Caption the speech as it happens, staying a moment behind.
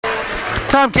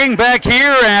Tom King back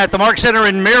here at the Mark Center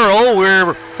in Merrill.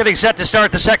 We're getting set to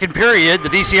start the second period. The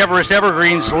DC Everest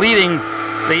Evergreens leading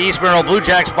the East Merrill Blue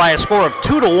Jacks by a score of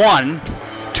 2-1.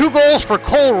 2 goals for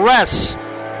Cole Ress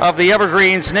of the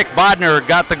Evergreens. Nick Bodner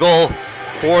got the goal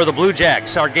for the Blue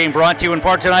Jacks. Our game brought to you in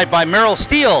part tonight by Merrill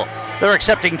Steel. They're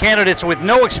accepting candidates with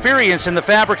no experience in the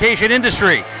fabrication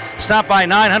industry. Stop by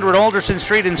 900 Alderson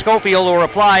Street in Schofield or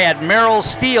apply at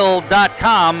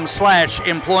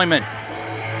merrillsteel.com/employment.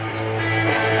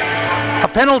 A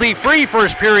penalty-free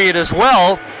first period as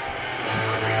well.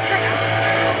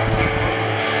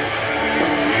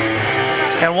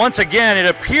 And once again, it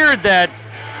appeared that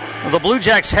the Blue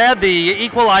Jacks had the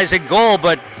equalizing goal,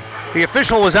 but the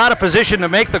official was out of position to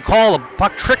make the call. The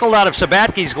puck trickled out of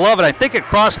Sabatke's glove, and I think it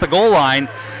crossed the goal line,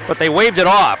 but they waved it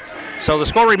off. So the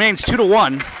score remains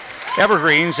 2-1,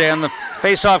 Evergreens, and the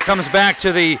faceoff comes back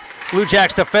to the Blue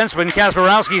Jacks defenseman.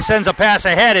 Kasparowski sends a pass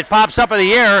ahead. It pops up in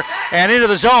the air and into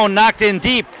the zone, knocked in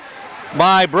deep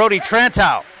by Brody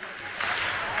Trantow.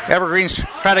 Evergreens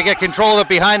try to get control of it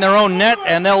behind their own net,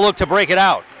 and they'll look to break it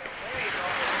out.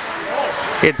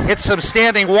 It hits some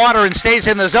standing water and stays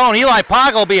in the zone. Eli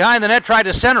Poggle behind the net tried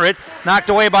to center it, knocked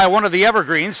away by one of the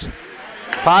Evergreens.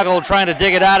 Poggle trying to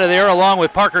dig it out of there along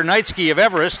with Parker Knightsky of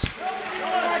Everest.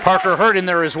 Parker Hurt in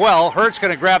there as well. Hurt's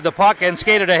going to grab the puck and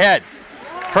skate it ahead.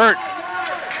 Hurt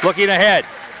looking ahead.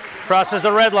 Crosses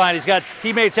the red line. He's got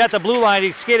teammates at the blue line.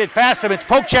 He skated past him. It's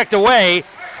poke-checked away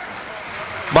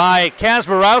by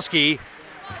Kasparowski.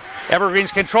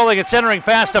 Evergreens controlling it, centering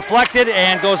pass deflected,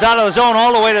 and goes out of the zone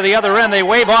all the way to the other end. They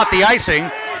wave off the icing,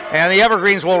 and the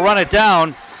Evergreens will run it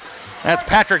down. That's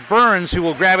Patrick Burns who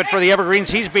will grab it for the Evergreens.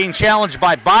 He's being challenged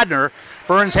by Bodner.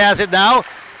 Burns has it now.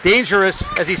 Dangerous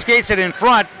as he skates it in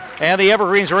front, and the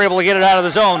Evergreens are able to get it out of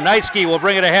the zone. Knightsky will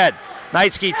bring it ahead.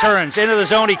 Knightsky turns. Into the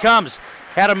zone he comes.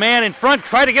 Had a man in front.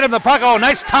 Try to get him the puck. Oh,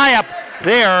 nice tie-up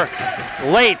there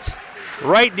late,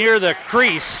 right near the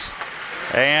crease.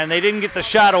 And they didn't get the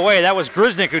shot away. That was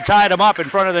Gruznik who tied him up in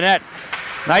front of the net.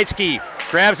 Knightsky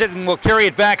grabs it and will carry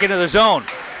it back into the zone.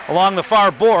 Along the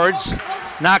far boards.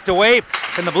 Knocked away.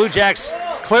 Can the Blue Jacks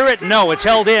clear it? No, it's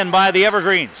held in by the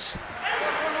Evergreens.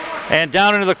 And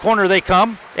down into the corner they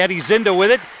come. Eddie Zinda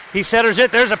with it. He centers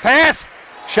it. There's a pass.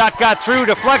 Shot got through,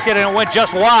 deflected, and it went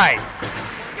just wide.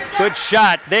 Good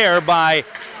shot there by...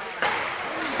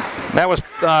 That was...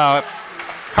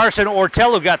 Carson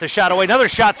Ortel who got the shot away. Another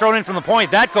shot thrown in from the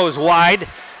point. That goes wide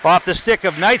off the stick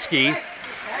of Knightsky.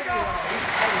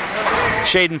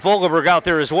 Shaden Fogelberg out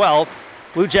there as well.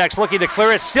 Blue Jacks looking to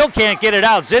clear it. Still can't get it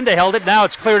out. Zinda held it. Now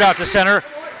it's cleared out to center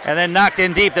and then knocked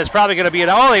in deep. That's probably going to be an...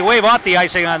 Oh, they wave off the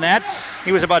icing on that.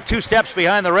 He was about 2 steps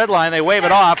behind the red line. They wave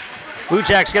it off. Blue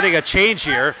Jacks getting a change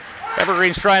here.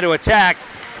 Evergreens trying to attack,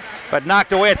 but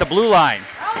knocked away at the blue line.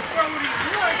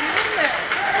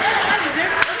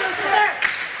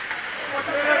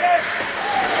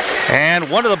 And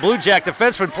one of the Blue Jack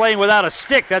defensemen playing without a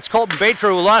stick. That's Colton Batra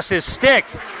who lost his stick.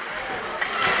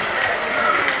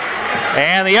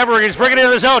 And the Evergreens bring it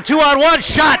into the zone. 2-on-1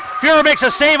 shot. Fuhrer makes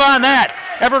a save on that.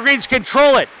 Evergreens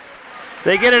control it.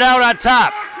 They get it out on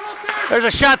top. There's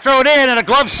a shot thrown in and a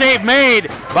glove save made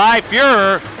by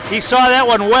Fuhrer. He saw that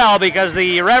one well because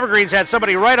the Evergreens had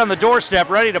somebody right on the doorstep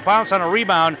ready to pounce on a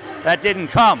rebound. That didn't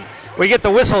come. We get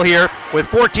the whistle here with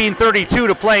 14:32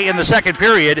 to play in the second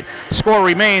period. Score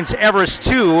remains Everest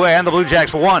 2 and the Blue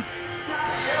Jacks 1.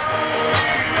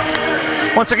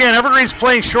 Once again, Evergreens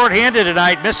playing shorthanded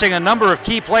tonight, missing a number of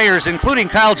key players, including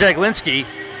Kyle Jaglinski,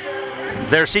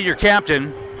 their senior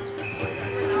captain,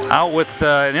 out with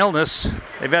an illness.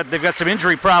 They've got some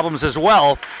injury problems as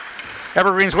well.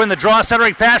 Evergreens win the draw,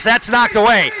 centering pass. That's knocked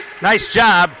away. Nice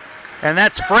job. And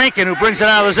that's Franken who brings it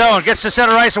out of the zone. Gets to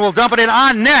center ice and will dump it in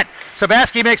on net.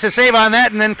 Sabatke makes a save on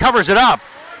that and then covers it up.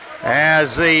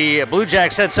 As the Blue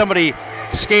Jacks had somebody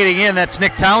skating in, that's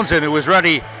Nick Townsend who was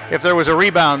ready if there was a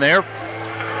rebound there.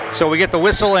 So we get the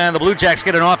whistle and the Blue Jacks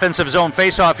get an offensive zone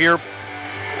faceoff here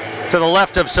to the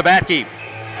left of Sabatke.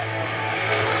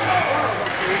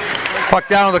 Puck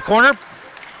down in the corner.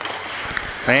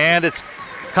 And it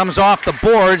comes off the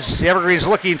boards. The Evergreens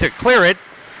looking to clear it.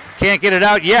 Can't get it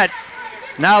out yet.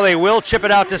 Now they will chip it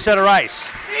out to center ice.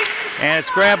 And it's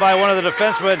grabbed by one of the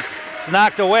defensemen. It's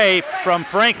knocked away from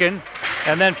Franken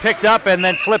and then picked up and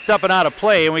then flipped up and out of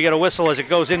play. And we get a whistle as it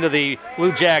goes into the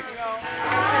Blue Jack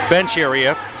bench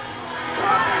area.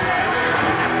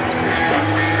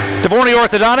 DeVorney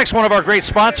Orthodontics, one of our great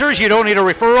sponsors. You don't need a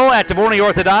referral at DeVorney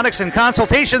Orthodontics, and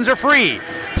consultations are free.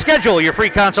 Schedule your free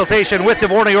consultation with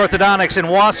DeVorney Orthodontics in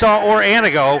Wausau or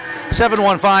Antigo,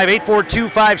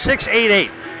 715-842-5688.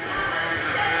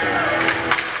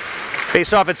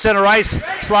 Face off at center ice,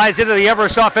 slides into the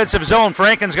Everest offensive zone.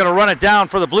 Franken's going to run it down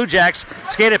for the Blue Jacks,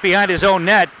 skate it behind his own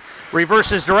net,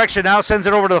 reverses direction now, sends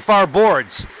it over to the far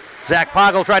boards. Zach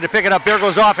Poggle tried to pick it up. There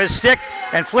goes off his stick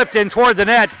and flipped in toward the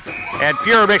net. And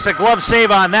Fuhrer makes a glove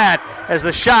save on that as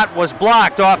the shot was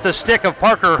blocked off the stick of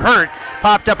Parker Hurt.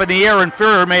 Popped up in the air and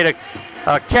Fuhrer made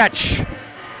a catch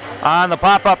on the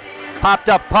popped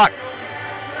up puck.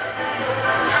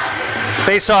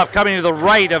 Face-off coming to the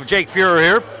right of Jake Fuhrer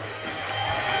here.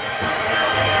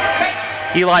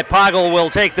 Eli Poggle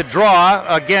will take the draw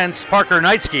against Parker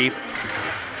Knightsky.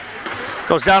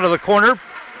 Goes down to the corner.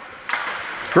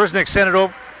 Grusnick sent it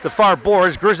over the far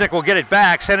boards. Grusnick will get it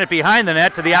back, send it behind the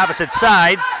net to the opposite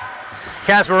side.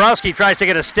 Kasparowski tries to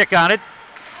get a stick on it.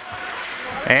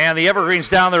 And the Evergreens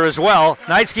down there as well.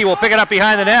 Knightsky will pick it up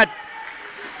behind the net.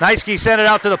 Knightsky sent it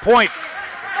out to the point.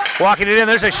 Walking it in,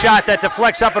 there's a shot that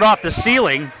deflects up and off the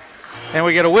ceiling. And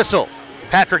we get a whistle.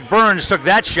 Patrick Burns took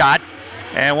that shot.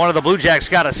 And one of the Blue Jacks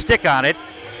got a stick on it.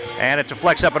 And it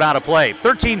deflects up and out of play.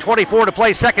 13:24 to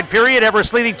play, second period.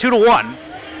 Everest leading 2-1.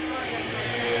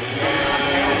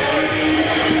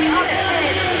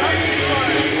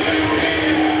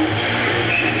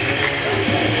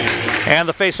 And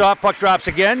the face-off, puck drops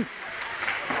again.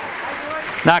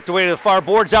 Knocked away to the far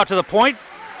boards, out to the point.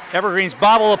 Evergreens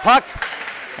bobble the puck,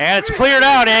 and it's cleared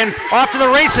out and off to the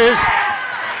races.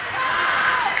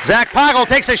 Zach Poggle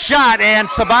takes a shot, and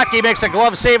Sabatke makes a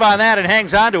glove save on that and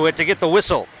hangs onto it to get the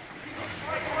whistle.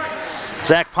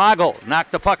 Zach Poggle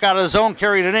knocked the puck out of the zone,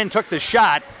 carried it in, took the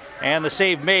shot, and the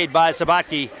save made by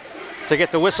Sabatke to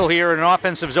get the whistle here in an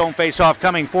offensive zone face-off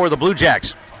coming for the Blue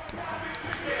Jacks.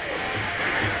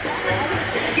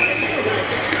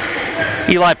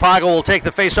 Eli Poggle will take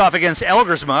the face-off against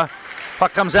Elgersma.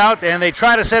 Puck comes out, and they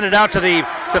try to send it out to the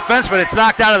defenseman. It's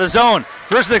knocked out of the zone.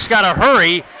 Grusnick's got to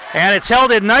hurry, and it's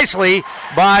held in nicely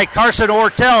by Carson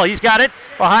Ortel. He's got it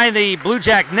behind the Blue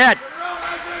Jack net.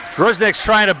 Grusnick's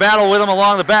trying to battle with him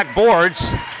along the back boards,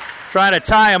 trying to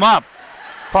tie him up.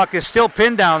 Puck is still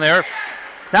pinned down there.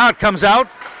 Now it comes out,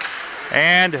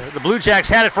 and the Blue Jacks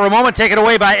had it for a moment, taken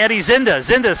away by Eddie Zinda.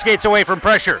 Zinda skates away from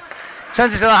pressure.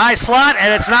 Sends it to the high slot,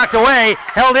 and it's knocked away.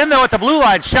 Held in, though, at the blue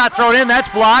line. Shot thrown in. That's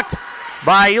blocked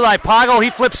by Eli Poggle. He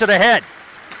flips it ahead.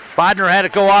 Bodner had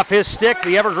it go off his stick.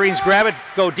 The Evergreens grab it,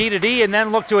 go D to D, and then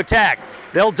look to attack.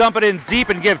 They'll dump it in deep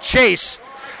and give chase.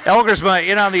 Elgersma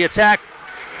in on the attack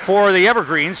for the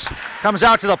Evergreens. Comes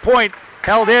out to the point.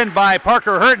 Held in by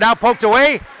Parker Hurt. Now poked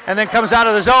away, and then comes out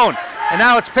of the zone. And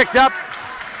now it's picked up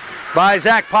by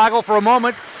Zach Poggle for a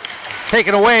moment.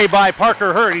 Taken away by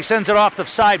Parker Hurt. He sends it off the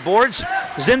side boards.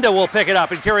 Zinda will pick it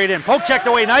up and carry it in. Poke checked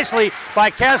away nicely by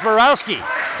Kasparowski.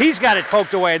 He's got it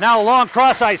poked away. Now a long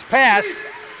cross-ice pass,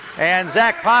 and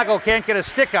Zach Poggle can't get a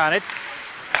stick on it.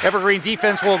 Evergreen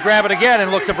defense will grab it again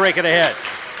and look to break it ahead.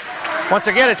 Once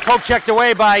again, it's poke checked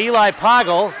away by Eli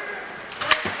Poggle.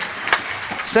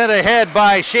 Sent ahead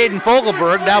by Shaden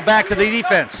Fogelberg. Now back to the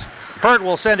defense. Hurt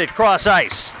will send it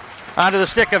cross-ice onto the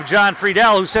stick of John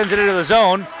Friedel, who sends it into the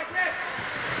zone.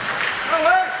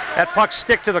 That puck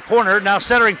stick to the corner. Now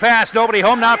centering pass. Nobody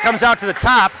home. Now it comes out to the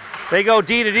top. They go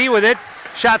D to D with it.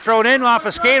 Shot thrown in off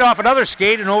a skate, off another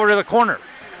skate, and over to the corner.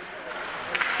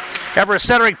 Everest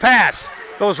centering pass.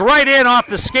 Goes right in off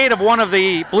the skate of one of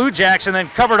the Blue Jacks and then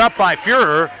covered up by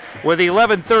Fuhrer with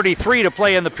 11:33 to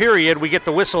play in the period. We get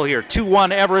the whistle here.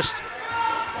 2-1 Everest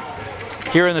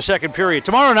here in the second period.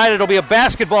 Tomorrow night it'll be a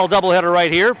basketball doubleheader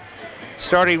right here,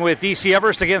 starting with DC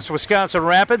Everest against Wisconsin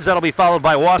Rapids. That'll be followed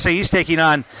by Wausau East taking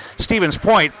on Stevens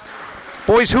Point.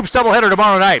 Boys hoops doubleheader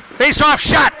tomorrow night. Face-off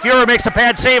shot. Fuhrer makes a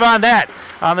pad save on that,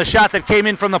 on the shot that came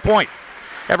in from the point.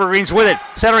 Evergreens with it.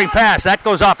 Centering pass. That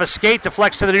goes off a skate,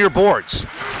 deflects to the near boards.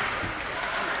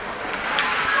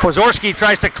 Pozorski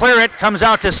tries to clear it, comes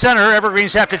out to center.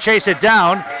 Evergreens have to chase it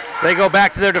down. They go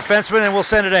back to their defenseman and will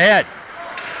send it ahead.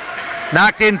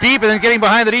 Knocked in deep, and then getting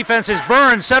behind the defense is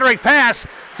Burns. Centering pass.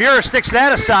 Fuhrer sticks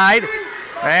that aside,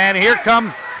 and here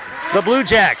come the Blue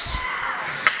Jacks.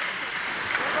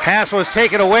 Pass was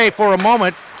taken away for a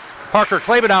moment. Parker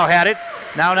Klebenow had it.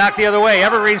 Now knocked the other way.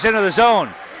 Evergreens into the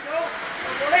zone.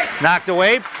 Knocked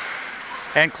away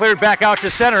and cleared back out to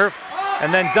center,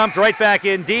 and then dumped right back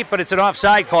in deep, but it's an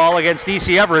offside call against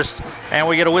DC Everest, and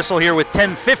we get a whistle here with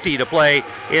 10:50 to play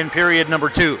in period number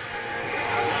 2.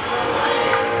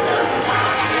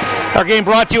 Our game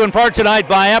brought to you in part tonight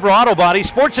by Abra Auto Body.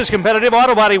 Sports is competitive.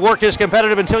 Auto Body work is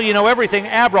competitive until you know everything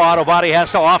Abra Auto Body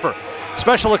has to offer.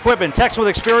 Special equipment, techs with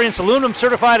experience, aluminum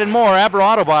certified, and more. Abra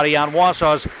Auto Body on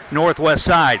Wausau's northwest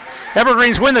side.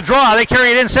 Evergreens win the draw. They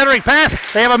carry it in, centering pass.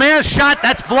 They have a man's shot.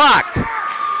 That's blocked.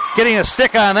 Getting a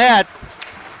stick on that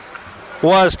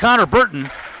was Connor Burton.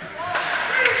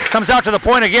 Comes out to the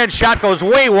point again. Shot goes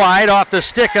way wide off the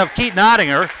stick of Keaton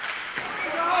Ottinger.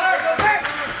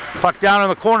 Puck down in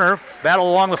the corner.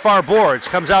 Battle along the far boards.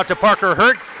 Comes out to Parker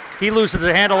Hurt. He loses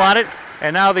the handle on it.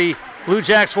 And now the Blue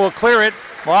Jacks will clear it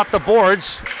off the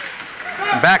boards.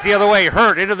 And back the other way.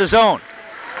 Hurt into the zone.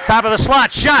 Top of the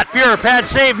slot. Shot. Fuhrer. Pad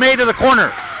save made to the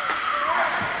corner.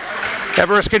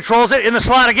 Everest controls it in the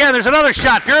slot again. There's another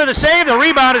shot. Fuhrer the save. The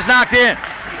rebound is knocked in.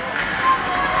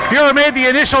 Fuhrer made the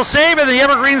initial save, and the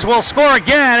Evergreens will score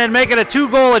again and make it a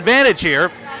 2-goal advantage here.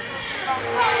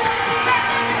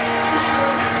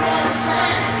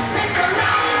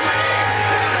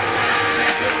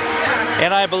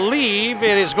 And I believe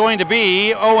it is going to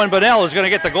be Owen Bunnell who's going to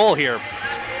get the goal here.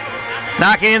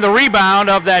 Knocking in the rebound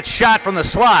of that shot from the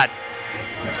slot.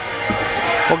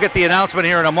 We'll get the announcement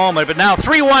here in a moment. But now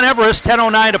 3-1 Everest,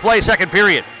 10:09 to play, second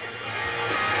period.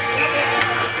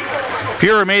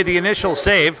 Fuhrer made the initial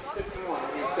save.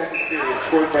 Second period,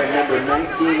 scored by number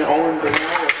 19, Owen Bunnell,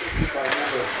 assisted by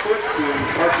number 14,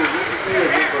 Parker Nitsky, and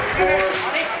number 4,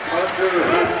 Parker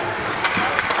Hurt.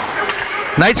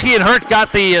 Nitsky and Hurt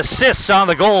got the assists on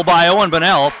the goal by Owen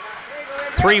Bunnell.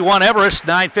 3-1 Everest,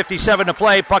 9:57 to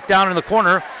play. Puck down in the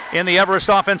corner in the Everest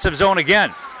offensive zone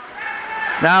again.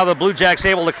 Now the Blue Jacks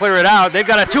able to clear it out. They've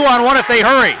got a 2-on-1 if they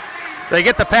hurry. They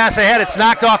get the pass ahead. It's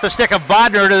knocked off the stick of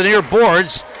Bodner to the near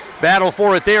boards. Battle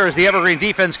for it there as the Evergreen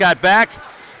defense got back.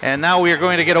 And now we are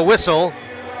going to get a whistle.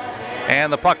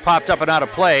 And the puck popped up and out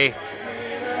of play.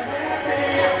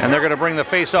 And they're going to bring the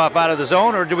face-off out of the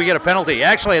zone, or do we get a penalty?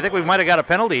 Actually, I think we might have got a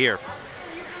penalty here.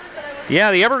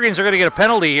 Yeah, the Evergreens are going to get a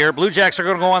penalty here. Blue Jacks are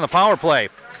going to go on the power play.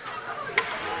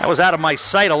 That was out of my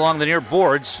sight along the near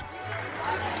boards.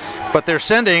 But they're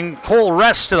sending Cole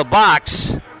Rest to the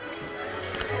box.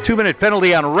 2-minute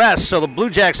penalty on Rest, so the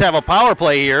Blue Jacks have a power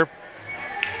play here.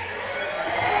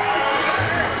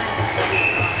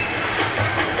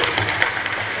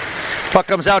 Puck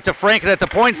comes out to Franken at the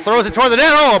point, throws it toward the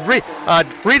net. Oh, a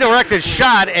redirected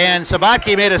shot, and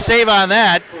Sabatke made a save on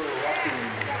that.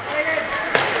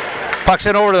 Puck's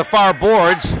in over to the far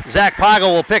boards. Zach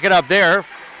Poggle will pick it up there.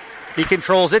 He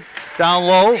controls it down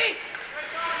low.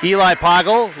 Eli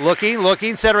Poggle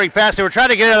looking, centering pass. They were trying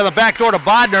to get it out of the back door to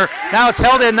Bodner. Now it's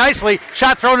held in nicely.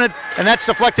 Shot thrown in, and that's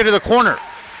deflected to the corner.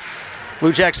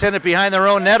 Blue Jacks send it behind their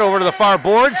own net over to the far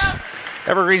boards.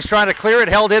 Evergreens trying to clear it,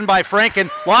 held in by Franken.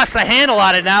 Lost the handle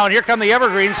on it now, and here come the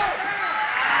Evergreens.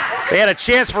 They had a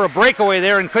chance for a breakaway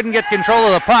there and couldn't get control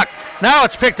of the puck. Now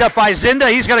it's picked up by Zinda.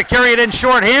 He's going to carry it in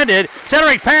short-handed.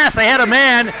 Centering pass, they had a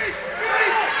man.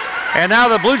 And now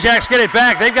the Blue Jacks get it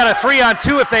back. They've got a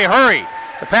 3-on-2 if they hurry.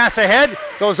 The pass ahead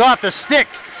goes off the stick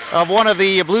of one of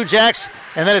the Blue Jacks,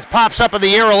 and then it pops up in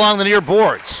the air along the near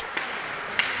boards.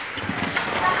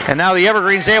 And now the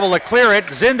Evergreens able to clear it.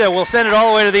 Zinda will send it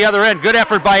all the way to the other end. Good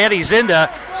effort by Eddie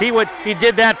Zinda. See what he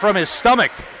did that from his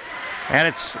stomach. And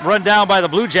it's run down by the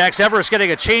Blue Jacks. Everest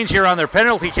getting a change here on their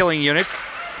penalty killing unit.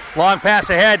 Long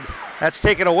pass ahead. That's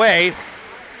taken away.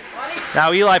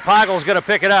 Now Eli Poggle's going to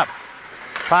pick it up.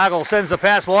 Poggle sends the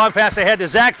pass, long pass ahead to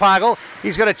Zach Poggle.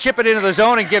 He's going to chip it into the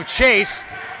zone and give chase.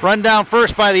 Run down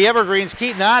first by the Evergreens,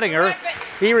 Keaton Ottinger.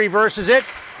 He reverses it,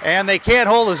 and they can't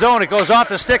hold the zone. It goes off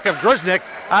the stick of Gruznik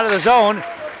out of the zone,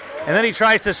 and then he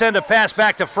tries to send a pass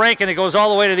back to Franken. It goes all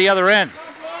the way to the other end.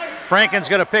 Franken's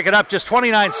going to pick it up. Just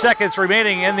 29 seconds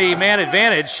remaining in the man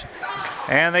advantage,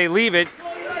 and they leave it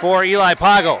for Eli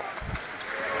Poggle.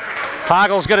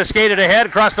 Poggle's going to skate it ahead,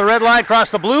 across the red line,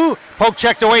 across the blue. Poke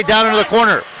checked away down into the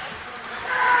corner.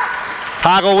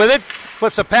 Poggle with it,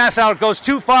 flips a pass out, goes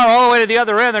too far all the way to the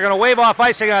other end. They're going to wave off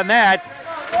icing on that.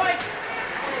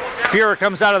 Fuhrer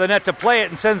comes out of the net to play it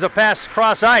and sends a pass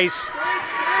across ice.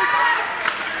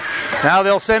 Now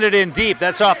they'll send it in deep.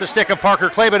 That's off the stick of Parker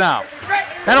Klebanow.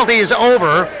 Penalty is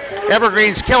over.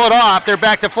 Evergreens kill it off. They're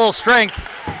back to full strength.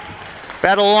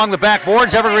 Battle along the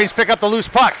backboards. Evergreens pick up the loose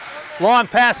puck. Long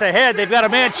pass ahead. They've got a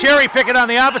man cherry picking on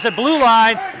the opposite blue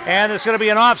line, and there's going to be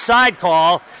an offside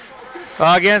call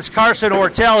against Carson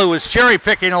Ortel, who was cherry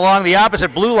picking along the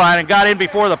opposite blue line and got in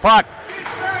before the puck.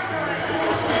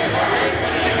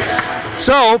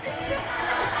 So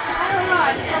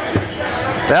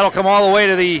that'll come all the way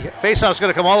to the faceoff's going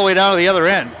to come all the way down to the other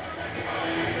end.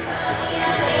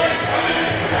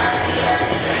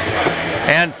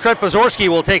 And Trent Pozorski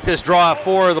will take this draw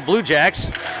for the Blue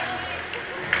Jacks.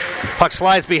 Puck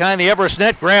slides behind the Everest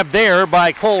net, grabbed there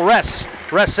by Cole Rest.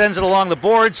 Rest sends it along the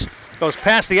boards, goes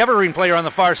past the Evergreen player on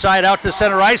the far side, out to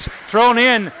center ice, thrown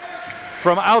in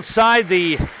from outside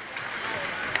the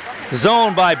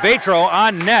zone by Betro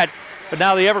on net, but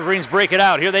now the Evergreens break it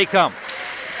out. Here they come.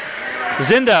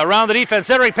 Zinda around the defense,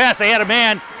 centering pass, they had a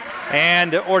man,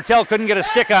 and Ortel couldn't get a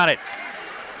stick on it.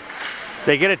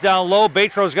 They get it down low.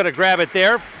 Betro's going to grab it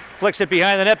there. Flicks it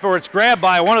behind the net, but it's grabbed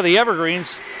by one of the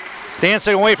Evergreens.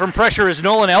 Dancing away from pressure is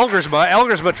Nolan Elgersma.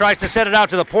 Elgersma tries to set it out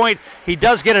to the point. He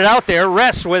does get it out there,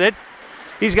 rests with it.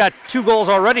 He's got 2 goals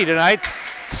already tonight.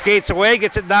 Skates away,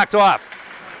 gets it knocked off.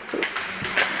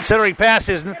 Centering pass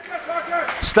is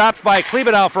stopped by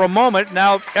Klebanow for a moment.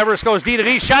 Now Everest goes D to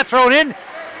D. Shot thrown in.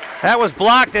 That was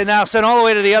blocked and now sent all the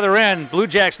way to the other end. Blue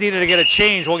Jacks needed to get a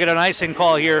change. We'll get an icing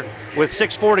call here with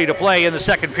 6:40 to play in the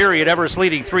second period. Everest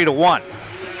leading 3-1.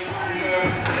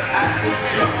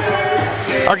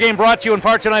 Our game brought to you in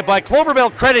part tonight by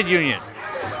Cloverbelt Credit Union.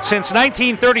 Since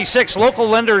 1936, local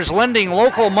lenders lending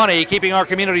local money, keeping our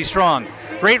community strong.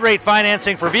 Great rate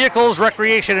financing for vehicles,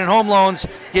 recreation, and home loans.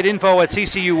 Get info at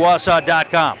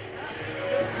ccuwausau.com.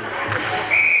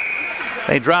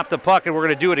 They dropped the puck, and we're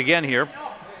going to do it again here.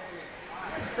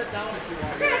 Sit down if you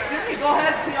want. Jimmy, go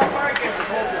ahead and see how far I can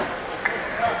hold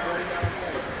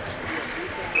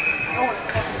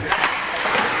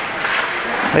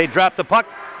it. They drop the puck,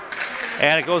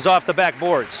 and it goes off the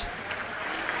backboards.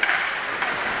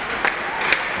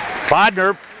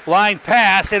 Bodner, blind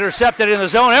pass, intercepted in the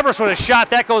zone. Everest with a shot.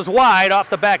 That goes wide off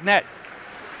the back net.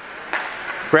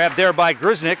 Grabbed there by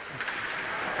Gruznik.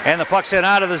 And the puck sent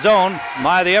out of the zone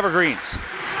by the Evergreens.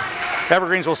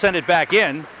 Evergreens will send it back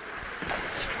in.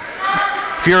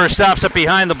 Fuhrer stops it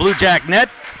behind the Blue Jack net.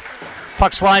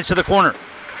 Puck slides to the corner.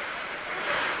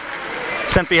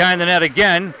 Sent behind the net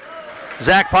again.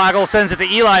 Zach Poggle sends it to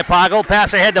Eli Poggle.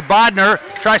 Pass ahead to Bodner.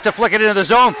 Tries to flick it into the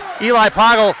zone. Eli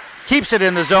Poggle keeps it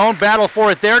in the zone. Battle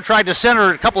for it there. Tried to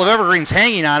center a couple of Evergreens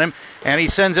hanging on him. And he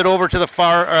sends it over to the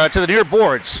far to the near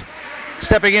boards.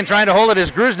 Stepping in, trying to hold it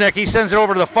is Gruznik. He sends it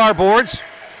over to the far boards.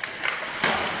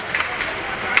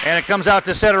 And it comes out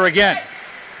to center again.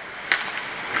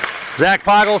 Zach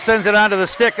Poggle sends it onto the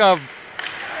stick of...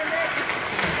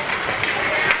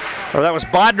 Or that was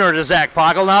Bodner to Zach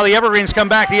Poggle. Now the Evergreens come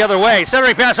back the other way.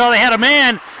 Centering pass, they had a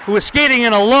man who was skating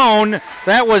in alone.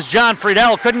 That was John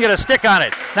Friedel. Couldn't get a stick on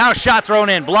it. Now a shot thrown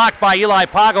in. Blocked by Eli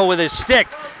Poggle with his stick.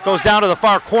 Goes down to the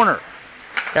far corner.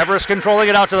 Everest controlling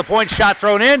it out to the point. Shot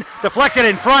thrown in. Deflected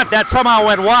in front. That somehow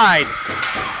went wide.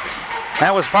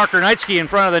 That was Parker Knightsky in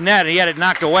front of the net. He had it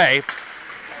knocked away.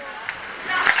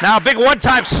 Now a big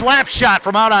one-time slap shot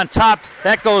from out on top.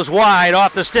 That goes wide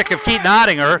off the stick of Keaton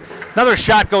Ottinger. Another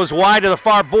shot goes wide to the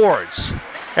far boards.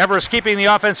 Everest keeping the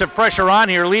offensive pressure on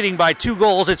here, leading by 2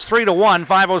 goals. It's 3-1,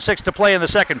 5:06 to play in the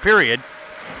second period.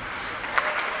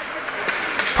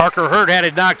 Parker Hurt had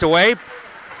it knocked away.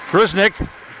 Gruznik,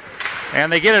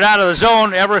 and they get it out of the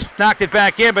zone. Everest knocked it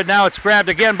back in, but now it's grabbed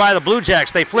again by the Blue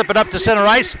Jacks. They flip it up to center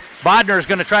ice. Bodner is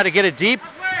going to try to get it deep.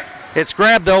 It's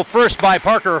grabbed, though, first by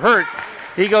Parker Hurt.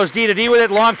 He goes D to D with it.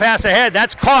 Long pass ahead.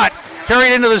 That's caught.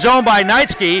 Carried into the zone by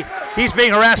Knightsky. He's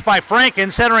being harassed by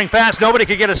Franken. Centering pass. Nobody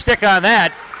could get a stick on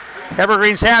that.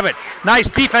 Evergreens have it. Nice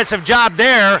defensive job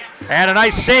there. And a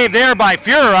nice save there by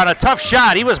Fuhrer on a tough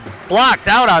shot. He was blocked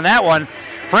out on that one.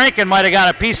 Franken might have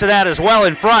got a piece of that as well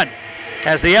in front,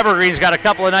 as the Evergreens got a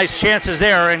couple of nice chances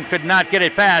there and could not get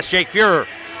it past Jake Fuhrer.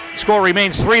 Score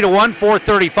remains 3-1,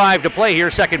 4:35 to play here,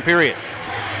 second period.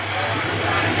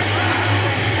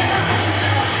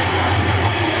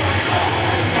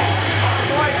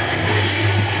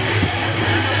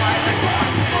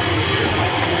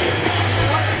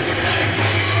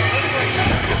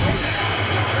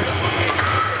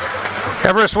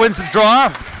 Everest wins the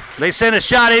draw. They send a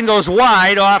shot in, goes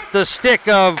wide off the stick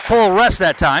of Cole Rest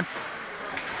that time.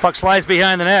 Puck slides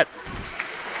behind the net.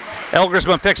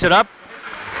 Elgersman picks it up.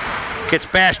 Gets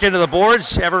bashed into the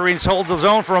boards. Evergreens hold the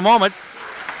zone for a moment.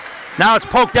 Now it's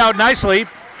poked out nicely.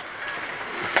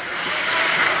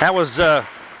 That was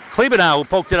Klebanow who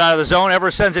poked it out of the zone.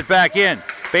 Everest sends it back in.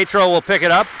 Betro will pick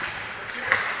it up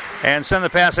and send the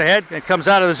pass ahead. It comes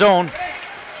out of the zone.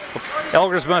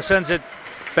 Elgersman sends it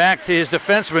back to his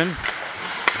defenseman.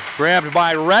 Grabbed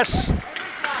by Ress.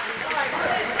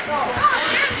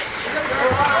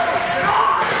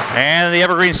 And the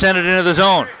Evergreens send it into the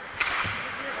zone.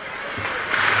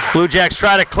 Blue Jacks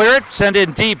try to clear it. Send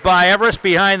in deep by Everest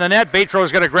behind the net.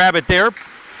 Betro's going to grab it there.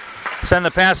 Send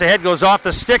the pass ahead. Goes off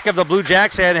the stick of the Blue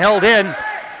Jacks and held in.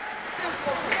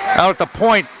 Out at the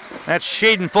point. That's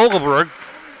Shaden Fogelberg.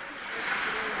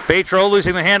 Betro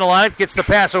losing the handle on it. Gets the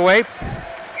pass away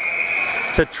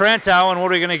to Trantow, and what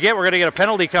are we going to get? We're going to get a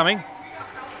penalty coming.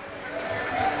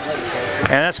 And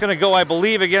that's going to go, I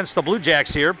believe, against the Blue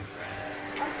Jacks here.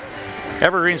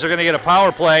 Evergreens are going to get a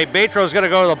power play. Betro's going to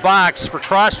go to the box for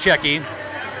cross-checking.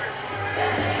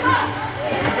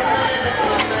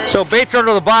 So Betro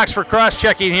to the box for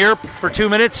cross-checking here for 2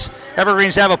 minutes.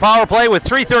 Evergreens have a power play with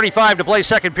 3:35 to play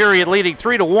second period, leading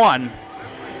 3-1.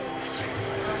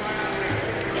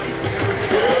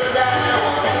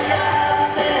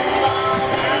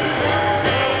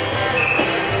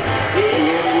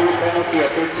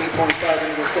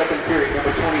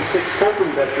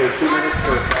 That's your 2 minutes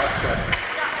for a cross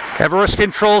check. Everest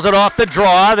controls it off the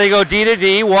draw. They go D to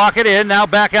D, walk it in, now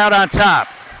back out on top.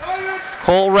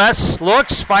 Cole rests,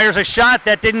 looks, fires a shot.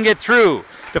 That didn't get through.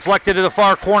 Deflected to the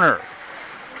far corner.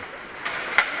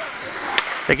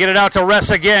 They get it out to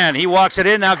Ress again. He walks it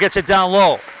in, now gets it down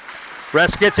low.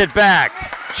 Ress gets it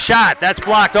back. Shot, that's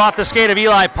blocked off the skate of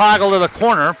Eli Poggle to the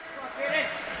corner.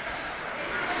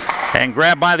 And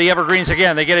grabbed by the Evergreens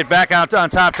again. They get it back out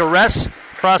on top to Ress.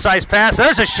 Cross-ice pass.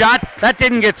 There's a shot. That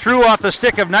didn't get through off the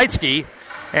stick of Knightsky.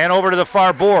 And over to the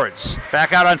far boards.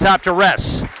 Back out on top to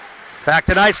Ress. Back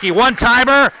to Knightsky.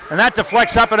 One-timer. And that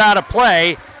deflects up and out of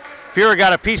play. Fuhrer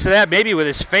got a piece of that maybe with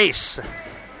his face.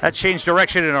 That changed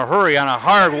direction in a hurry on a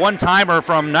hard one-timer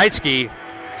from Knightsky.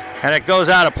 And it goes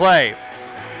out of play.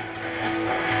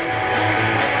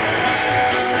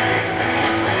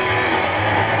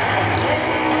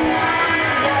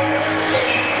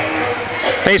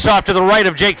 Face off to the right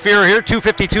of Jake Fuhrer here.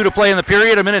 2:52 to play in the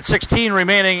period. 1:16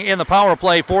 remaining in the power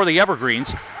play for the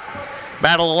Evergreens.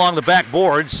 Battle along the back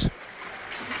boards.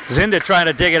 Zinda trying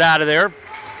to dig it out of there.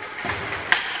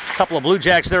 A couple of Blue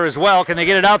Jacks there as well. Can they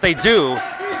get it out? They do.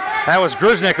 That was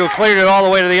Gruznik who cleared it all the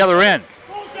way to the other end.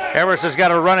 Everest has got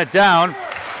to run it down.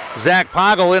 Zach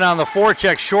Poggle in on the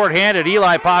forecheck, short-handed.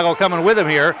 Eli Poggle coming with him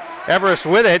here. Everest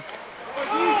with it.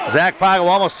 Zach Poggle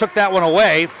almost took that one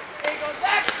away.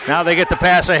 Now they get the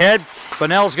pass ahead.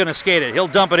 Bunnell's going to skate it. He'll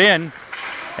dump it in,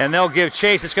 and they'll give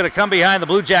chase. It's going to come behind the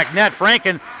Blue Jack net.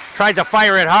 Franken tried to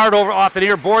fire it hard over off the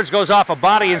near boards, goes off a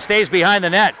body and stays behind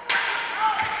the net.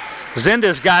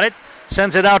 Zinda's got it,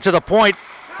 sends it out to the point.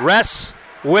 Ress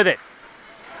with it.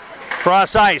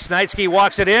 Cross ice. Knightsky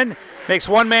walks it in, makes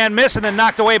one man miss, and then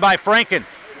knocked away by Franken.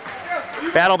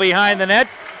 Battle behind the net.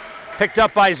 Picked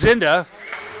up by Zinda.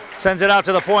 Sends it out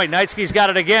to the point. Knightsky's got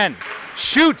it again.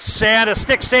 Shoots, and a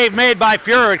stick save made by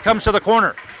Fuhrer. It comes to the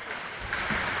corner.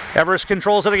 Everest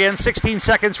controls it again. 16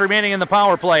 seconds remaining in the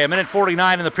power play.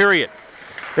 1:49 in the period.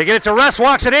 They get it to Ress,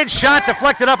 walks it in. Shot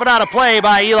deflected up and out of play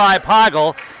by Eli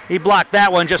Poggle. He blocked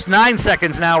that one. Just 9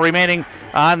 seconds now remaining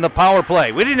on the power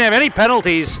play. We didn't have any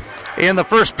penalties in the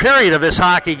first period of this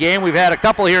hockey game. We've had a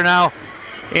couple here now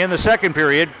in the second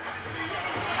period.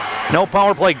 No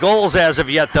power play goals as of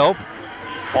yet, though.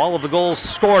 All of the goals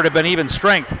scored have been even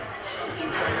strength.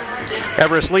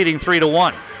 Everest leading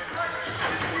 3-1.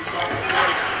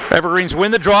 Evergreens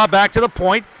win the draw, back to the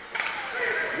point.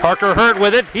 Parker Hurt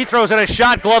with it. He throws in a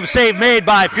shot. Glove save made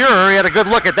by Fuhrer. He had a good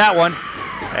look at that one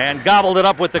and gobbled it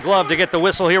up with the glove to get the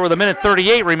whistle here with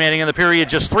 1:38 remaining in the period.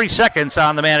 Just 3 seconds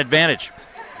on the man advantage.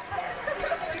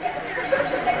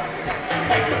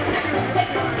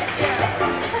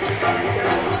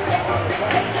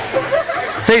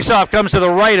 Faceoff comes to the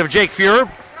right of Jake Fuhrer.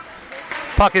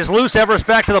 Puck is loose. Everest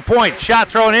back to the point. Shot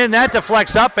thrown in. That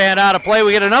deflects up and out of play.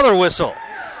 We get another whistle.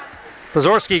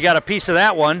 Pozorski got a piece of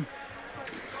that one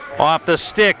off the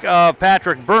stick of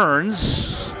Patrick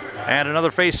Burns. And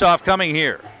another faceoff coming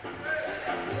here.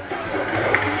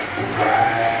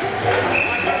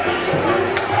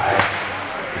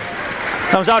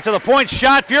 Comes out to the point.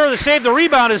 Shot. Fuhrer the save. The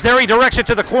rebound is there. He directs it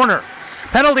to the corner.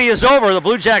 Penalty is over. The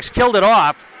Blue Jacks killed it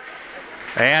off.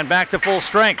 And back to full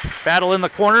strength. Battle in the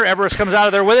corner. Everest comes out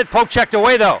of there with it. Poke checked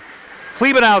away, though.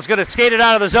 Klebanow going to skate it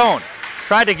out of the zone.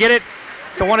 Tried to get it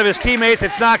to one of his teammates.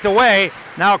 It's knocked away.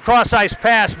 Now a cross-ice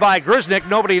pass by Gruznik.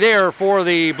 Nobody there for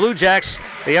the Blue Jacks.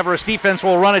 The Everest defense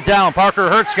will run it down. Parker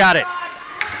Hurt's got it.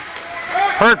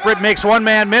 Hurt makes one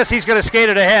man miss. He's going to skate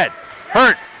it ahead.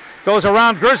 Hurt goes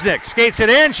around Gruznik. Skates it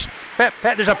in.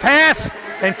 There's a pass.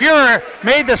 And Fuhrer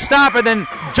made the stop and then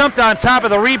jumped on top of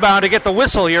the rebound to get the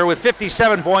whistle here with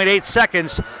 57.8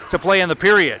 seconds to play in the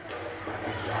period.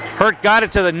 Hurt got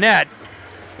it to the net,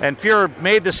 and Fuhrer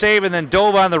made the save and then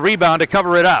dove on the rebound to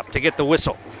cover it up to get the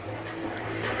whistle.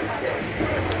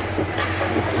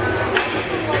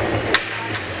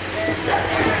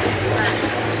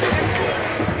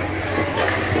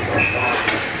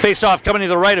 Face-off coming to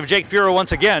the right of Jake Fuhrer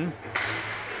once again.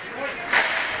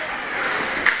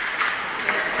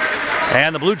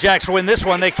 And the Blue Jacks win this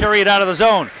one. They carry it out of the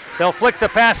zone. They'll flick the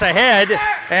pass ahead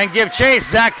and give chase.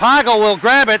 Zach Poggle will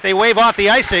grab it. They wave off the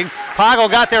icing. Poggle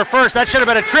got there first. That should have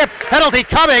been a trip. Penalty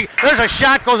coming. There's a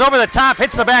shot. Goes over the top.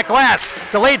 Hits the back glass.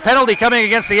 Delayed penalty coming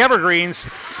against the Evergreens.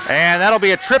 And that'll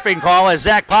be a tripping call as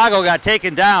Zach Poggle got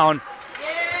taken down.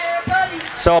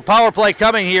 So a power play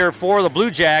coming here for the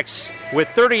Blue Jacks with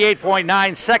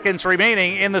 38.9 seconds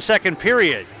remaining in the second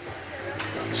period.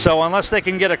 So unless they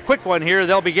can get a quick one here,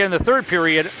 they'll begin the third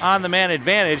period on the man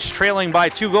advantage, trailing by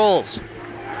 2 goals.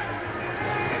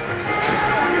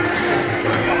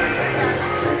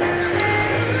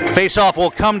 Faceoff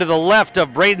will come to the left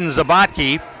of Braden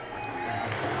Zabatki.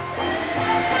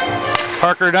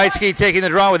 Parker Knightsky taking the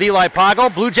draw with Eli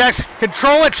Poggle. Blue Jacks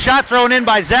control it. Shot thrown in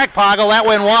by Zach Poggle. That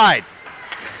went wide.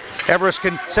 Everest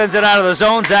sends it out of the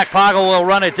zone. Zach Poggle will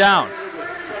run it down.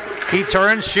 He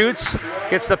turns, shoots,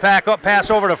 gets the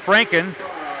pass over to Franken.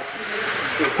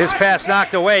 His pass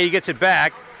knocked away. He gets it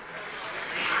back.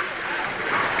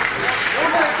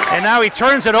 And now he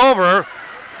turns it over.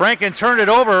 Franken turned it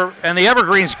over, and the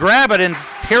Evergreens grab it and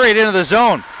carry it into the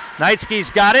zone.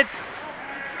 Knightsky's got it.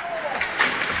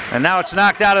 And now it's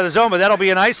knocked out of the zone, but that'll be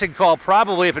an icing call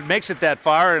probably if it makes it that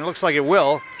far, and it looks like it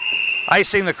will.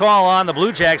 Icing the call on the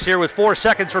Blue Jacks here with 4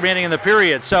 seconds remaining in the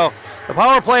period. So the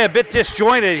power play a bit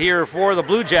disjointed here for the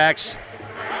Blue Jacks.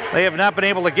 They have not been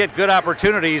able to get good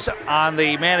opportunities on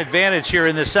the man advantage here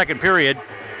in this second period.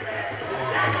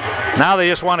 Now they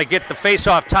just want to get the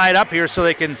face-off tied up here so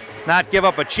they can not give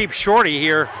up a cheap shorty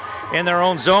here in their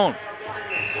own zone.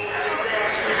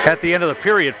 At the end of the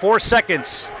period, 4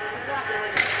 seconds.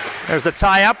 There's the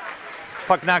tie-up.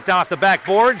 Puck knocked off the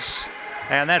backboards.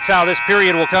 And that's how this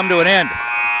period will come to an end.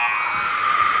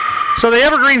 So the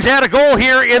Evergreens had a goal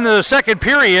here in the second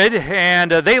period,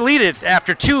 and they lead it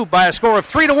after 2 by a score of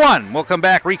 3-1. We'll come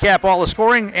back, recap all the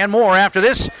scoring and more after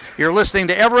this. You're listening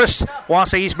to Everest,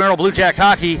 Wausau East Merrill Blue Jack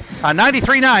Hockey on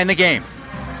 93.9 The Game.